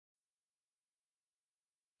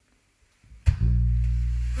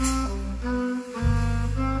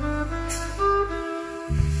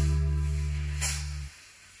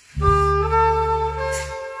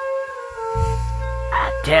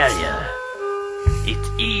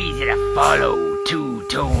to follow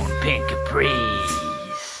two-tone pink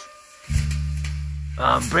capris.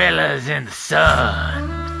 Umbrellas in the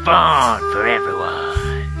sun, fun for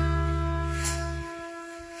everyone.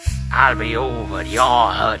 I'll be over at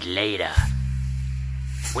your hut later.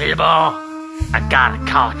 Wilbur, I gotta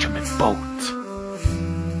catch him in boat.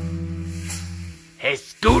 Hey,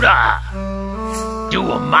 Scooter, do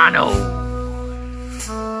a mano.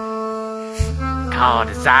 Car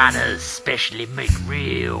designers specially make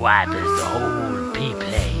real wipers to hold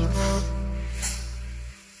P-plates.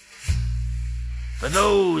 For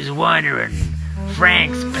those wondering,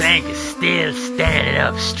 Frank's plank is still standing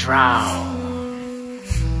up strong.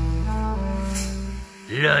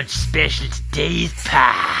 Lunch special today's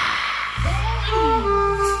pie.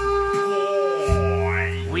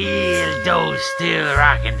 WHEELDOE still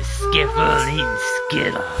rocking the skiffle, eating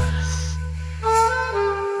SKITTLES.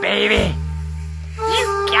 Baby,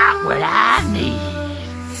 you got what I need.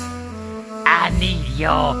 I need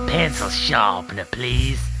your pencil sharpener,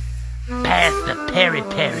 please. Pass the PERI,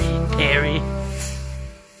 PERI.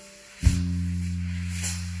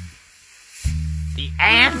 The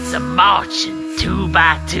ants are marching 2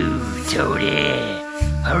 by 2, Toady.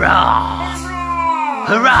 Hurrah!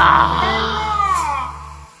 Hurrah!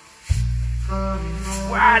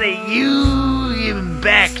 Why do you give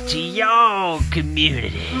back to your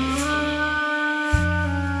community?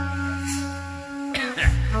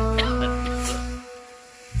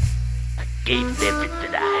 I gave them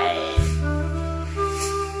everything I had.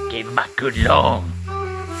 Gave them my good lung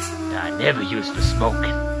that I never used for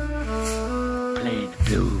smoking.